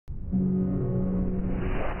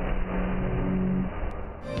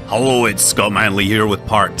Hello, it's Scott Manley here with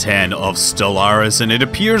part 10 of Stellaris, and it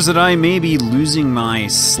appears that I may be losing my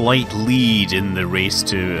slight lead in the race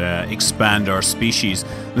to expand our species.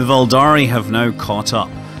 The Valdari have now caught up,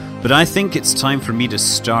 but I think it's time for me to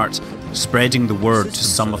start spreading the word to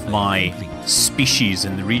some of my species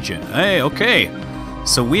in the region. Hey, okay,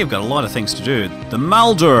 so we have got a lot of things to do. The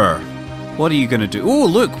Maldor! What are you going to do? Oh,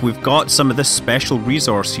 look, we've got some of this special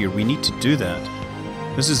resource here. We need to do that.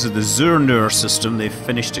 This is the Zurnur system they've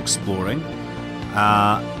finished exploring.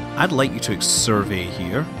 I'd like you to survey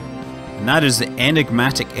here. And that is the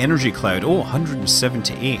enigmatic energy cloud. Oh,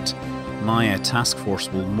 178. My task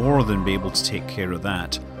force will more than be able to take care of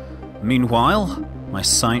that. Meanwhile, my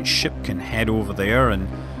science ship can head over there and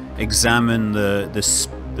examine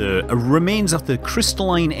the remains of the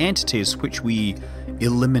crystalline entities which we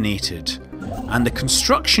eliminated. And the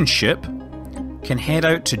construction ship can head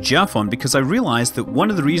out to Jaffon, because I realized that one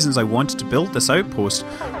of the reasons I wanted to build this outpost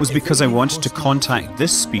was because I wanted to contact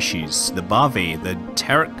this species, the Bave, the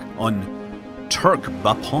Turk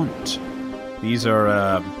Bapont. These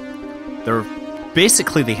are,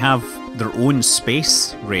 they have their own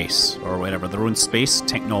space race, or whatever, their own space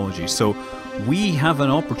technology, so we have an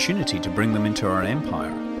opportunity to bring them into our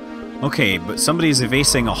empire. Okay, but somebody's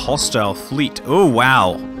evading a hostile fleet. Oh,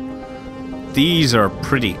 wow. These are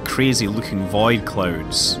pretty crazy looking void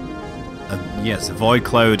clouds. Yes, a void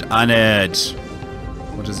cloud and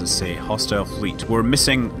what does it say? Hostile fleet. We're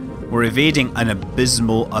evading an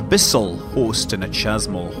abyssal host and a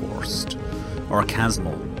chasmal host. Or a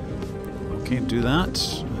chasmal. Okay, do that.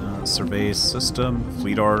 Survey system,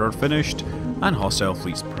 fleet order finished, and hostile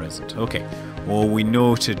fleets present. Okay, well, we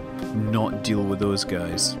know to not deal with those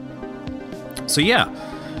guys. So yeah.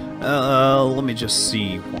 Let me just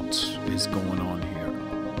see what is going on here.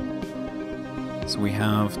 So we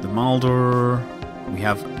have the Maldor, we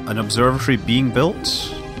have an observatory being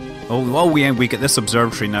built. Oh, well, we get this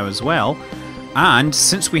observatory now as well. And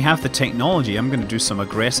since we have the technology, I'm going to do some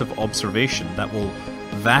aggressive observation that will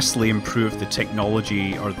vastly improve the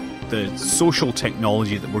technology, or the social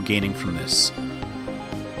technology that we're gaining from this.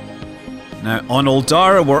 Now, on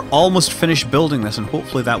Oldara, we're almost finished building this, and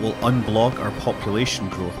hopefully that will unblock our population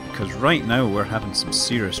growth, because right now we're having some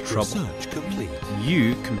serious trouble. Research complete.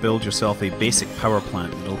 You can build yourself a basic power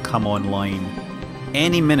plant that'll come online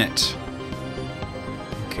any minute.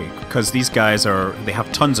 Okay, because these guys they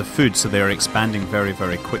have tons of food, so they're expanding very,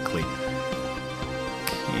 very quickly.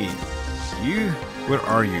 Okay, where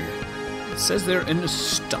are you? It says they're in the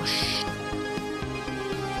stush.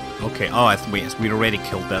 Okay, oh, wait, we'd already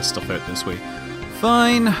killed that stuff out this way.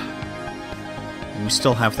 Fine. We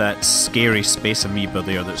still have that scary space amoeba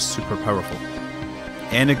there that's super powerful.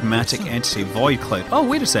 Enigmatic entity, void cloud. Oh,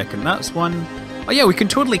 wait a second, that's one. Oh yeah, we can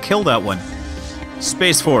totally kill that one.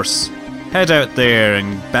 Space Force, head out there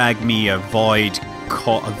and bag me a void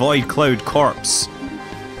cloud corpse.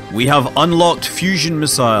 We have unlocked fusion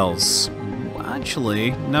missiles.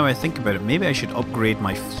 Actually, now I think about it, maybe I should upgrade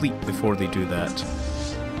my fleet before they do that.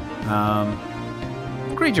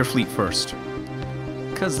 Upgrade your fleet first,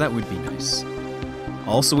 because that would be nice.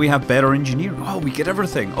 Also, we have better engineering. Oh, we get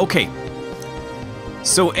everything. Okay.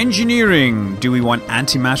 So, engineering. Do we want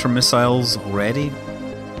antimatter missiles already?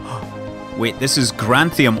 Wait, this is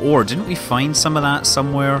Granthium ore. Didn't we find some of that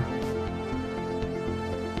somewhere?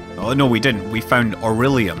 Oh, no, we didn't. We found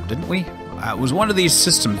Aurelium, didn't we? It was one of these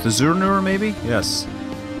systems. The Zurnur, maybe? Yes.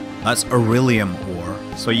 That's Aurelium ore.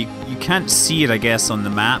 So you can't see it, I guess, on the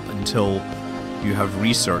map until you have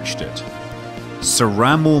researched it.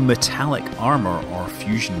 Ceramo metallic armor or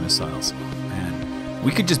fusion missiles. Man,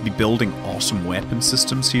 we could just be building awesome weapon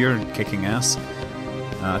systems here and kicking ass.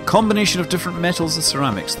 Combination of different metals and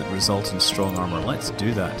ceramics that result in strong armor. Let's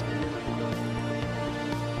do that.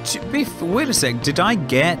 Wait a sec, did I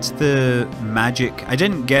get the magic? I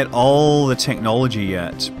didn't get all the technology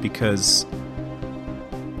yet, because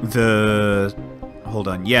hold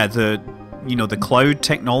on, yeah, the cloud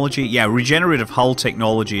technology, yeah, regenerative hull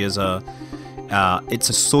technology is it's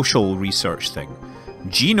a social research thing.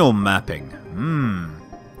 Genome mapping,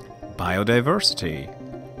 biodiversity,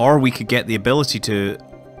 or we could get the ability to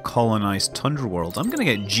colonize Tundra World. I'm gonna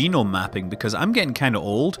get genome mapping because I'm getting kind of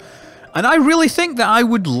old, and I really think that I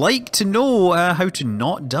would like to know how to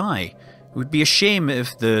not die. It would be a shame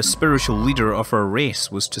if the spiritual leader of our race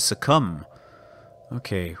was to succumb.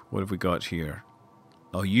 Okay, what have we got here?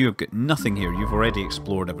 Oh, you've got nothing here. You've already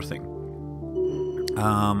explored everything.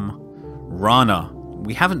 Rana.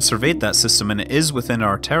 We haven't surveyed that system, and it is within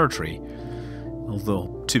our territory.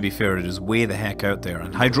 Although, to be fair, it is way the heck out there.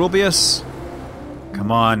 And Hydrobius?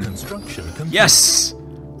 Come on. Yes!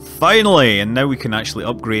 Finally! And now we can actually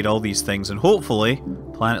upgrade all these things and hopefully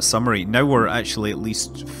Planet summary. Now we're actually at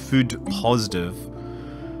least food positive.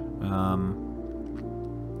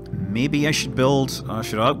 Maybe I should build...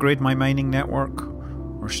 should I upgrade my mining network?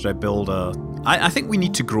 Or should I build a... I think we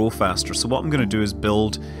need to grow faster. So what I'm going to do is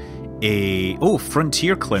build a... Oh,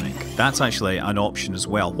 frontier clinic. That's actually an option as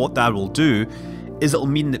well. What that will do is it'll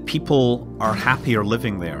mean that people are happier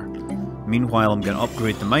living there. Meanwhile, I'm going to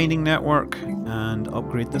upgrade the mining network and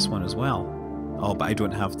upgrade this one as well. Oh, but I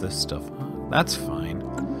don't have this stuff. That's fine.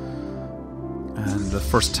 And the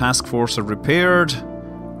first task force are repaired.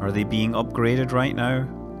 Are they being upgraded right now?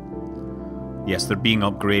 Yes, they're being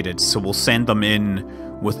upgraded, so we'll send them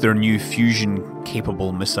in with their new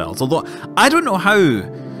fusion-capable missiles. Although, I don't know how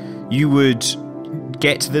you would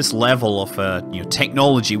get to this level of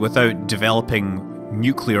technology without developing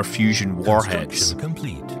nuclear fusion warheads.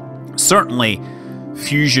 Complete. Certainly,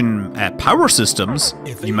 fusion power systems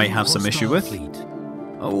you might have some issue with.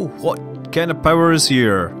 Oh, what kind of power is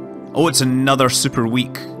here? Oh, it's another super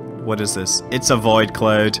weak. What is this? It's a void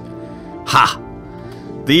cloud. Ha!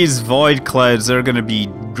 These void clouds are going to be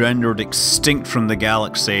rendered extinct from the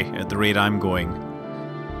galaxy at the rate I'm going.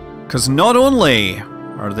 Because not only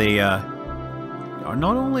are they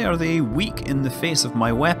weak in the face of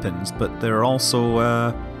my weapons, but they're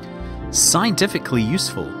also scientifically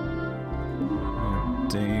useful.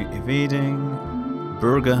 Evading.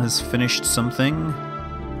 Burga has finished something.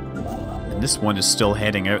 And this one is still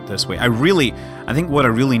heading out this way. I think what I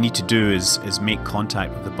really need to do is make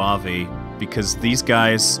contact with the Bave, because these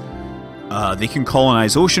guys, they can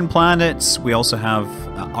colonize ocean planets. We also have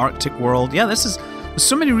Arctic world. Yeah, there's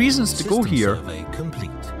so many reasons to go here.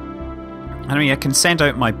 I mean, I can send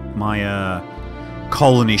out my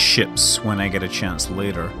colony ships when I get a chance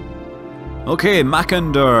later. Okay,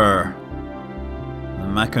 Mackandar.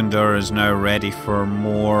 Mackandar is now ready for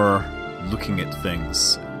more looking at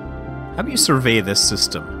things. How about you survey this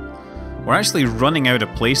system? We're actually running out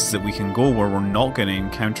of places that we can go where we're not going to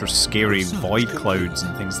encounter scary void clouds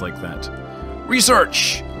and things like that.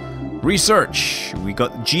 Research! Research! We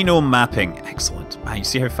got genome mapping. Excellent. Ah, you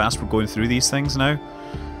see how fast we're going through these things now?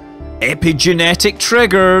 Epigenetic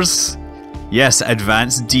triggers! Yes,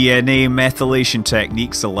 advanced DNA methylation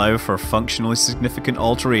techniques allow for functionally significant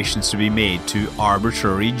alterations to be made to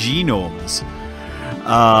arbitrary genomes.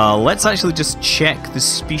 Let's actually just check the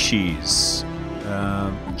species.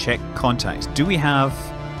 Check contacts. Do we have...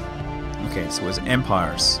 Okay, so it's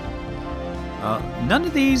empires. None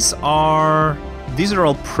of these are... These are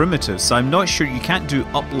all primitives, so I'm not sure. You can't do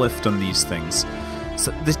uplift on these things.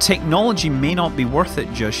 So the technology may not be worth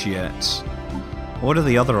it just yet. What are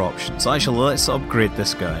the other options? Actually, let's upgrade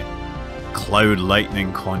this guy. Cloud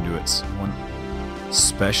lightning conduits. One.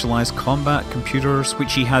 Specialized combat computers,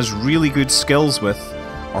 which he has really good skills with.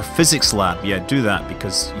 Or physics lab. Yeah, do that,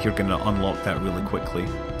 because you're going to unlock that really quickly.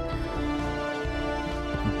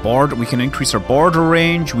 We can increase our border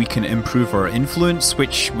range. We can improve our influence,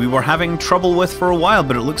 which we were having trouble with for a while,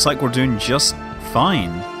 but it looks like we're doing just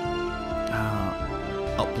fine.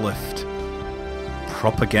 Uplift.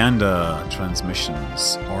 Propaganda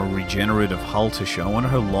transmissions or regenerative hull tissue. I wonder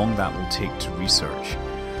how long that will take to research.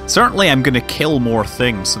 Certainly I'm going to kill more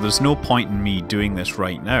things, so there's no point in me doing this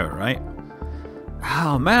right now, right?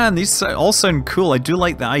 Oh man, these all sound cool. I do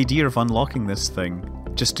like the idea of unlocking this thing,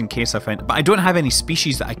 just in case I find... But I don't have any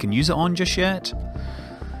species that I can use it on just yet.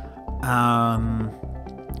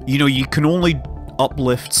 You know, you can only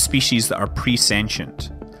uplift species that are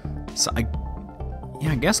pre-sentient. So I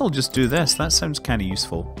guess I'll just do this. That sounds kind of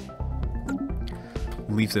useful.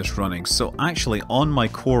 Leave this running. So actually, on my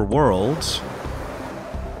core world,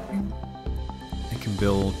 I can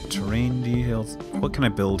build terrain details. What can I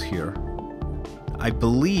build here? I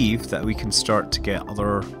believe that we can start to get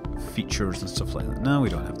other features and stuff like that. No, we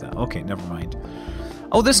don't have that. Okay, never mind.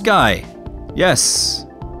 Oh, this guy! Yes!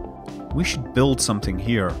 We should build something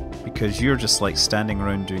here, because you're just like standing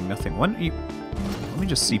around doing nothing. Why don't you... Let me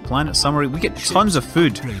just see. Planet summary. We get tons of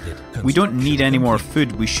food. We don't need any more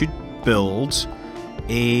food. We should build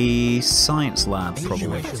a science lab,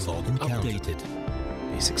 probably.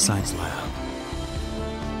 Basic science lab.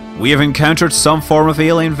 We have encountered some form of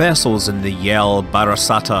alien vessels in the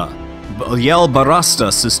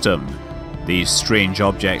Barasta system. These strange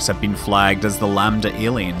objects have been flagged as the Lambda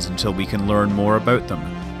aliens until we can learn more about them.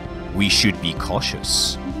 We should be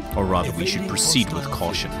cautious. Or rather, we should proceed with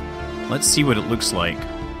caution. Let's see what it looks like.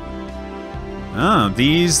 Ah,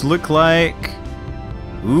 these look like...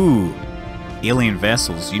 Ooh, alien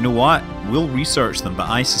vessels. You know what? We'll research them, but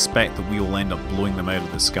I suspect that we will end up blowing them out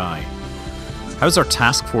of the sky. How's our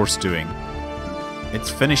task force doing? It's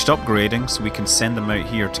finished upgrading, so we can send them out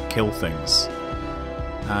here to kill things.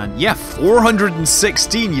 And yeah,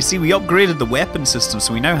 416! You see, we upgraded the weapon system,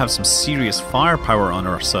 so we now have some serious firepower on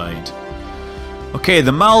our side. Okay,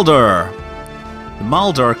 the Maldor. The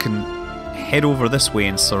Maldor can head over this way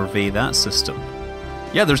and survey that system.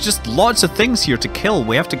 Yeah, there's just lots of things here to kill.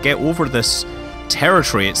 We have to get over this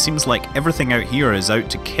territory. It seems like everything out here is out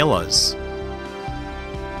to kill us.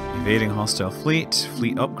 Evading hostile fleet.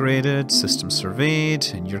 Fleet upgraded. System surveyed.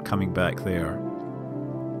 And you're coming back there.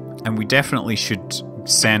 And we definitely should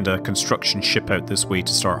send a construction ship out this way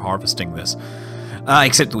to start harvesting this.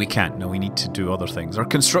 Except that we can't. No, we need to do other things. Our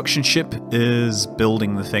construction ship is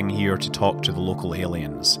building the thing here to talk to the local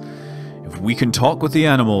aliens. If we can talk with the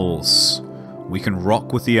animals, we can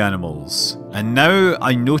rock with the animals. And now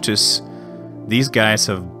I notice these guys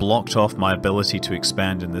have blocked off my ability to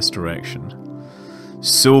expand in this direction.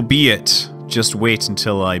 So be it. Just wait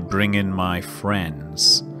until I bring in my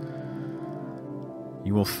friends.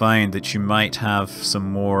 You will find that you might have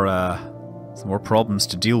some more problems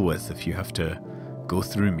to deal with if you have to go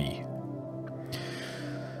through me.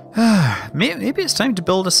 Maybe it's time to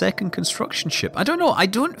build a second construction ship. I don't know. I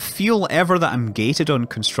don't feel ever that I'm gated on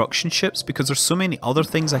construction ships because there's so many other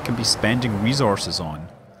things I can be spending resources on.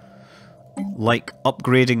 Like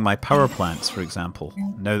upgrading my power plants, for example.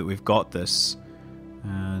 Now that we've got this.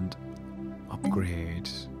 And upgrade.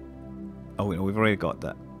 Oh wait, no, we've already got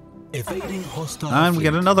that. Evading hostile and we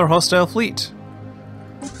get another hostile fleet.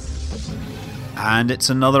 And it's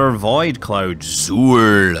another void cloud.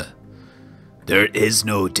 Zool. There is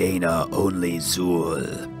no Dana, only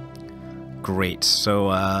Zool. Great.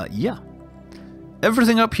 So, yeah.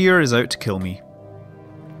 Everything up here is out to kill me.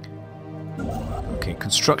 Okay,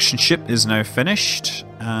 construction ship is now finished.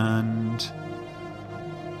 And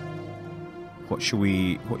what should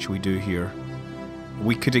we do here?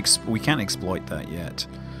 We can't exploit that yet.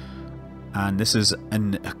 And this is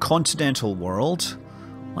a continental world.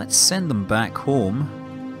 Let's send them back home.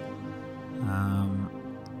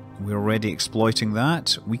 We're already exploiting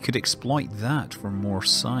that. We could exploit that for more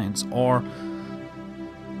science. Or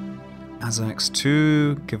Azax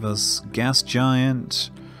 2, give us Gas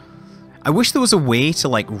Giant. I wish there was a way to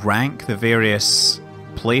like rank the various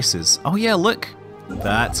places. Oh yeah, look.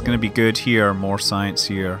 That's going to be good here. More science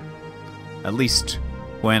here. At least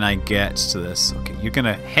when I get to this. Okay, you're going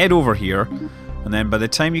to head over here. And then by the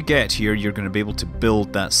time you get here, you're going to be able to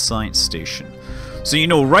build that science station. So, you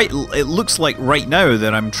know, it looks like right now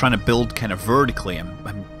that I'm trying to build kind of vertically.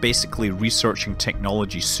 I'm basically researching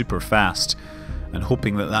technology super fast and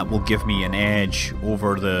hoping that that will give me an edge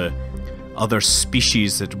over the other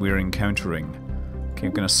species that we're encountering. Okay,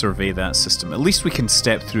 I'm going to survey that system. At least we can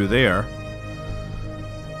step through there.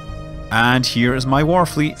 And here is my war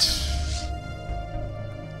fleet.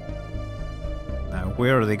 Now,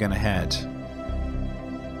 where are they going to head?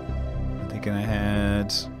 Are they going to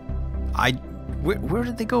head... Where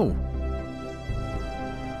did they go?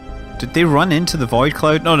 Did they run into the void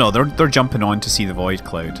cloud? No, they're jumping on to see the void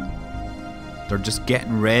cloud. They're just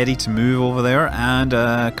getting ready to move over there. And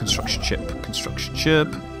construction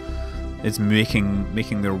ship is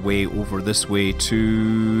making their way over this way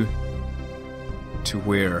to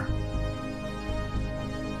where?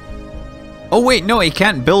 Oh wait, no, he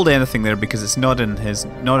can't build anything there because it's not in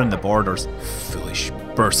the borders. Foolish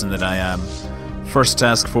person that I am. First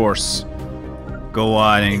task force. Go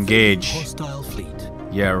on and engage. Hostile fleet.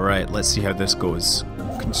 Yeah, right. Let's see how this goes.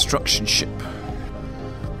 Construction ship.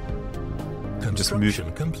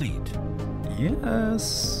 Construction complete.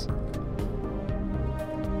 Yes.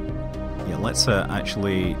 Yeah, let's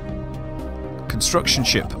actually... Construction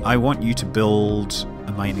ship. I want you to build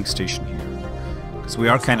a mining station here. Because we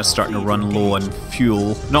are kind of starting to run low on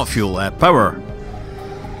fuel. Not fuel, power.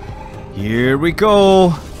 Here we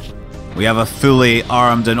go. We have a fully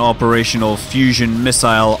armed and operational fusion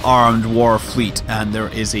missile armed war fleet, and there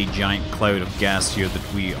is a giant cloud of gas here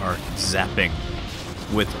that we are zapping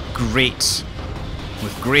with great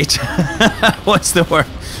what's the word?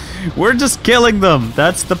 We're just killing them.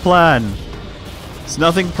 That's the plan. It's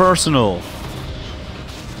nothing personal.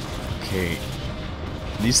 Okay.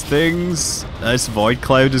 These things, this void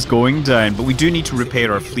cloud is going down, but we do need to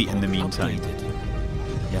repair our fleet in the meantime.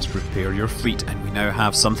 Yes, repair your fleet, and we now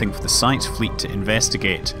have something for the science fleet to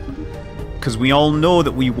investigate. Because we all know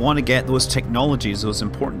that we want to get those technologies, those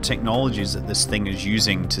important technologies that this thing is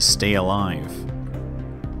using to stay alive.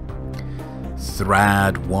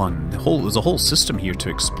 Thrad 1. There's a whole system here to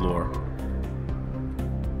explore.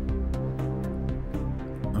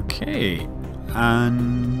 Okay,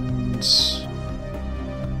 and...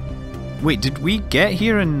 Wait, did we get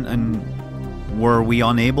here and Were we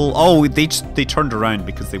unable? Oh, they turned around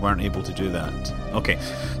because they weren't able to do that. Okay,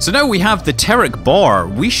 so now we have the Terek bar.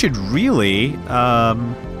 We should really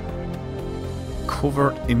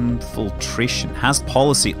covert infiltration has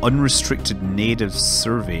policy unrestricted native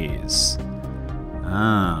surveys.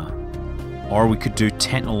 Or we could do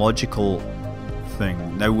technological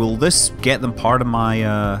thing. Now, will this get them part of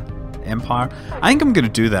my empire? I think I'm going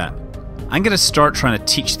to do that. I'm going to start trying to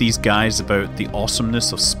teach these guys about the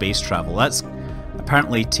awesomeness of space travel. That's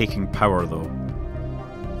apparently taking power, though.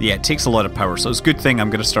 Yeah, it takes a lot of power, so it's a good thing I'm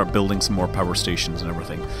going to start building some more power stations and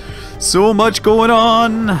everything. So much going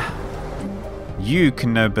on! You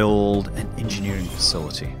can now build an engineering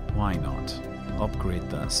facility. Why not? Upgrade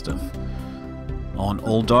that stuff. On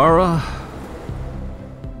Oldara...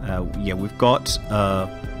 yeah, we've got...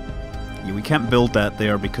 yeah, we can't build that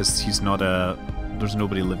there because he's not a... There's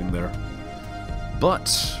nobody living there. But,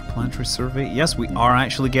 planetary survey... Yes, we are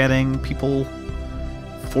actually getting people...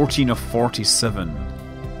 14 of 47.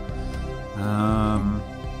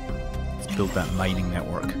 Let's build that mining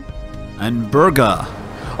network. And Burga.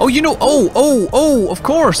 Oh, you know... Oh, of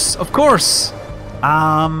course! Of course!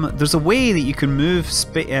 There's a way that you can move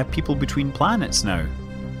people between planets now.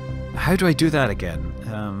 How do I do that again?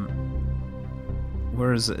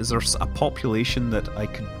 Where is it? Is there a population that I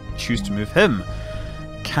could choose to move him?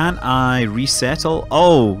 Can I resettle?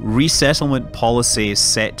 Oh, resettlement policy is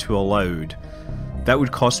set to allowed. That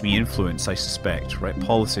would cost me influence, I suspect. Right,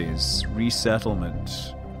 policies.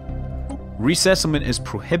 Resettlement. Resettlement is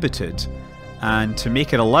prohibited. And to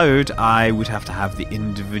make it allowed, I would have to have the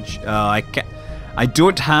individual... I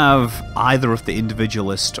don't have either of the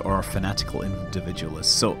individualist or fanatical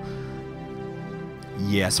individualists, so...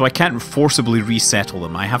 Yeah, so I can't forcibly resettle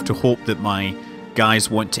them. I have to hope that my guys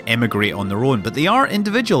want to emigrate on their own. But they are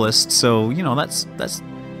individualists, so, you know, that's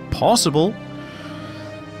possible.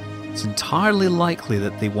 It's entirely likely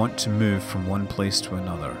that they want to move from one place to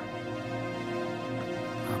another.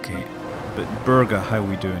 Okay, but Burga, how are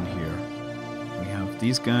we doing here? We have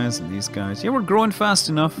these guys and these guys. Yeah, we're growing fast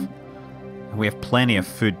enough. And we have plenty of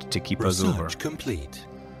food to keep us over. Research complete.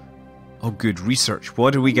 Oh good, research.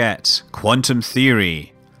 What do we get? Quantum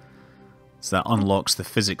theory. So that unlocks the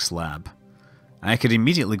physics lab. I could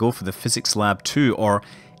immediately go for the physics lab too, or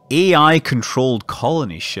AI-controlled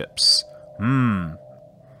colony ships.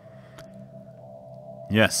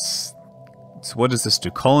 Yes. So what does this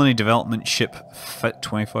do? Colony development ship fit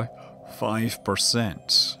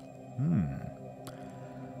 25%.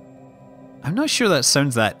 I'm not sure that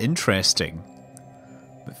sounds that interesting.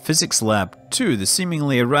 But Physics Lab 2, the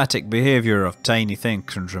seemingly erratic behavior of tiny things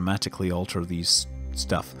can dramatically alter these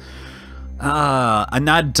stuff. And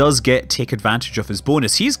that does take advantage of his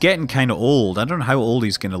bonus. He's getting kind of old. I don't know how old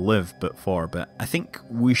he's going to live but I think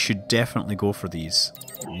we should definitely go for these.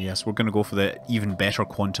 Yes, we're going to go for the even better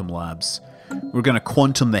quantum labs. We're going to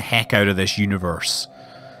quantum the heck out of this universe.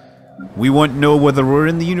 We won't know whether we're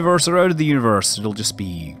in the universe or out of the universe. It'll just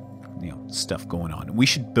be, you know, stuff going on. We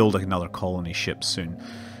should build another colony ship soon.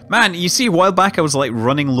 Man, you see, a while back I was like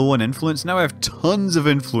running low on influence. Now I have tons of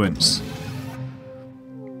influence.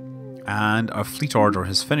 And our fleet order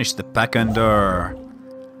has finished. The Pakander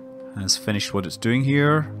has finished what it's doing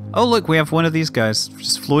here. Oh look, we have one of these guys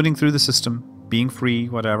just floating through the system, being free,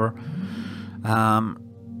 whatever.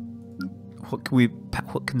 What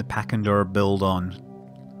can the Pakander build on?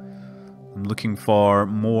 I'm looking for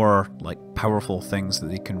more like powerful things that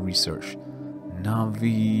they can research.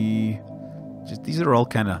 Navi. These are all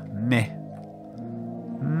kind of meh.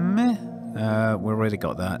 We already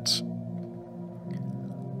got that.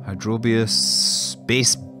 Hydrobius,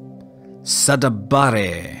 Space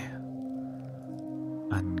Sadabare,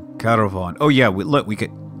 and Caravan. Oh yeah, look, we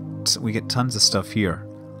get tons of stuff here.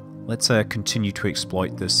 Let's continue to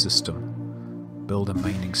exploit this system. Build a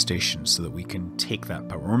mining station so that we can take that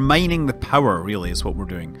power. We're mining the power, really, is what we're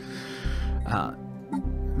doing.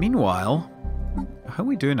 Meanwhile, how are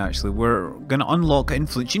we doing, actually? We're going to unlock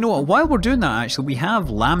influence. You know what? While we're doing that, actually, we have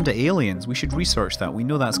Lambda aliens. We should research that. We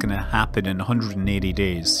know that's going to happen in 180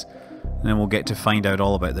 days. And then we'll get to find out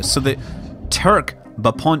all about this. So the Turk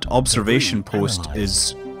Bapont observation post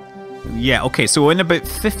is... Yeah, okay, so in about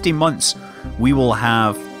 50 months, we will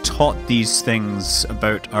have taught these things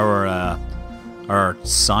about our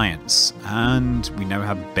science, and we now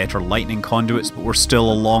have better lightning conduits, but we're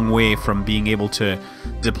still a long way from being able to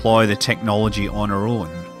deploy the technology on our own.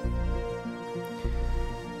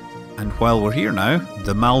 And while we're here now,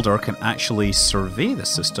 the Maldor can actually survey the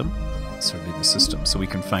system, so we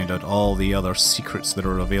can find out all the other secrets that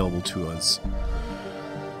are available to us.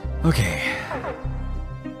 Okay.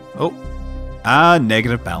 Oh,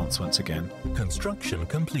 negative balance once again. Construction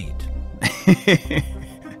complete.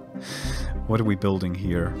 What are we building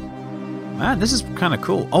here? Man, this is kind of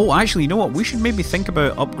cool. Oh, actually, you know what? We should maybe think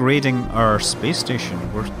about upgrading our space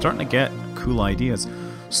station. We're starting to get cool ideas.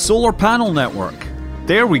 Solar panel network.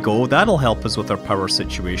 There we go. That'll help us with our power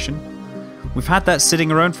situation. We've had that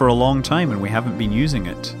sitting around for a long time and we haven't been using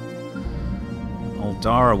it.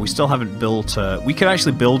 Aldara, we still haven't built a... We could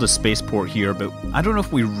actually build a spaceport here, but I don't know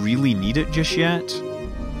if we really need it just yet.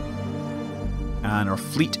 And our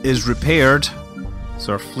fleet is repaired.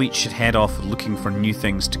 So our fleet should head off looking for new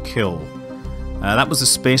things to kill. That was a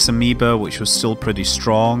space amoeba, which was still pretty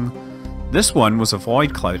strong. This one was a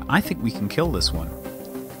void cloud. I think we can kill this one.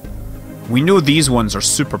 We know these ones are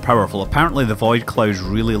super powerful. Apparently the void clouds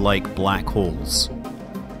really like black holes.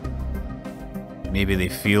 Maybe they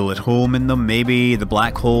feel at home in them. Maybe the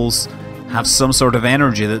black holes have some sort of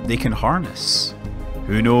energy that they can harness.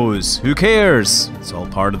 Who knows? Who cares? It's all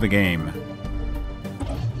part of the game.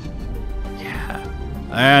 Yeah.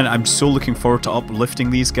 And I'm so looking forward to uplifting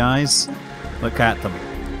these guys. Look at them.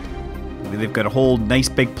 They've got a whole nice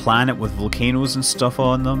big planet with volcanoes and stuff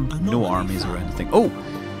on them. No armies or anything. Oh!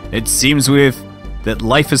 It seems that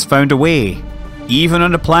life has found a way. Even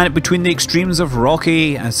on a planet between the extremes of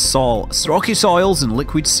rocky soils and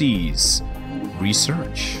liquid seas.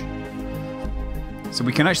 Research. So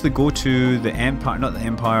we can actually go to the Empire, not the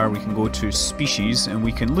Empire, we can go to Species and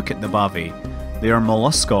we can look at the Bavi. They are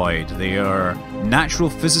molluscoid. They are natural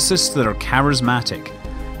physicists that are charismatic.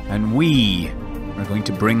 And we are going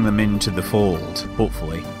to bring them into the fold,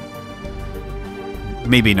 hopefully.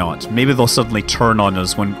 Maybe not. Maybe they'll suddenly turn on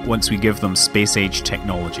us once we give them space-age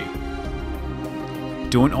technology.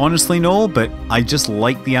 Don't honestly know, but I just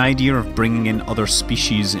like the idea of bringing in other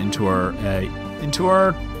species into our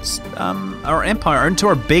empire, into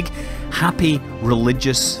our big, happy,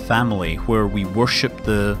 religious family where we worship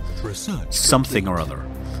the something or other.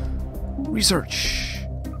 Research.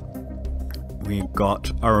 We've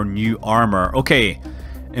got our new armor. Okay,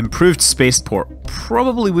 improved spaceport.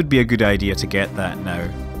 Probably would be a good idea to get that now.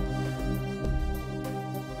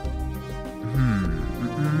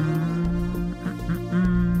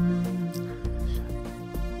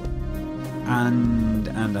 And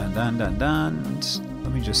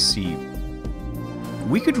let me just see.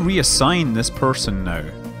 We could reassign this person now.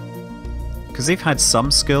 Because they've had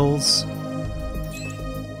some skills.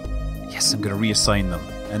 Yes, I'm going to reassign them.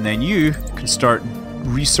 And then you can start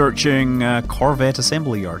researching Corvette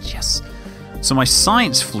assembly yards. Yes. So my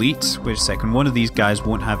science fleet, wait a second, one of these guys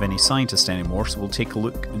won't have any scientists anymore, so we'll take a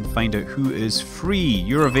look and find out who is free.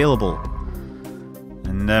 You're available.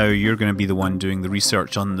 And now you're going to be the one doing the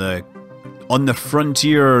research on the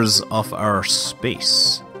frontiers of our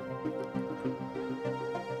space.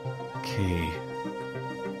 Okay.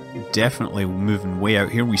 Definitely moving way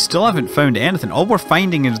out here. We still haven't found anything. All we're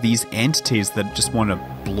finding is these entities that just want to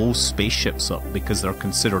blow spaceships up because they're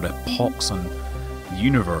considered a pox on the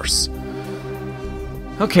universe.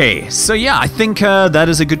 Okay, so yeah, I think that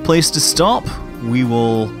is a good place to stop. We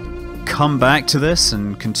will come back to this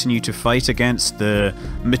and continue to fight against the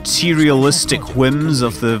materialistic whims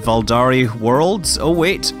of the Valdari worlds. Oh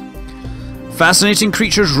wait. Fascinating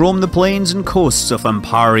creatures roam the plains and coasts of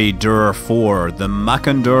Ampari Dur 4. The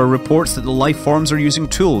Makandur reports that the life forms are using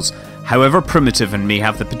tools, however primitive, and may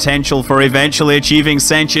have the potential for eventually achieving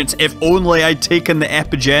sentience. If only I'd taken the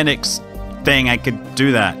epigenics thing, I could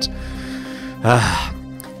do that.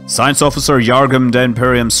 Science Officer Yargum de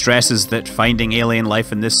Imperium stresses that finding alien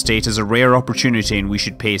life in this state is a rare opportunity and we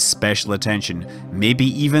should pay special attention. Maybe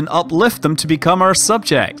even uplift them to become our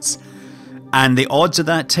subjects. And the odds of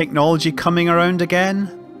that technology coming around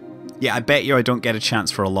again? Yeah, I bet you I don't get a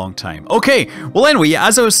chance for a long time. Okay, well anyway, yeah,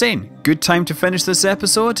 as I was saying, good time to finish this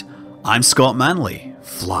episode. I'm Scott Manley.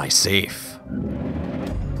 Fly safe.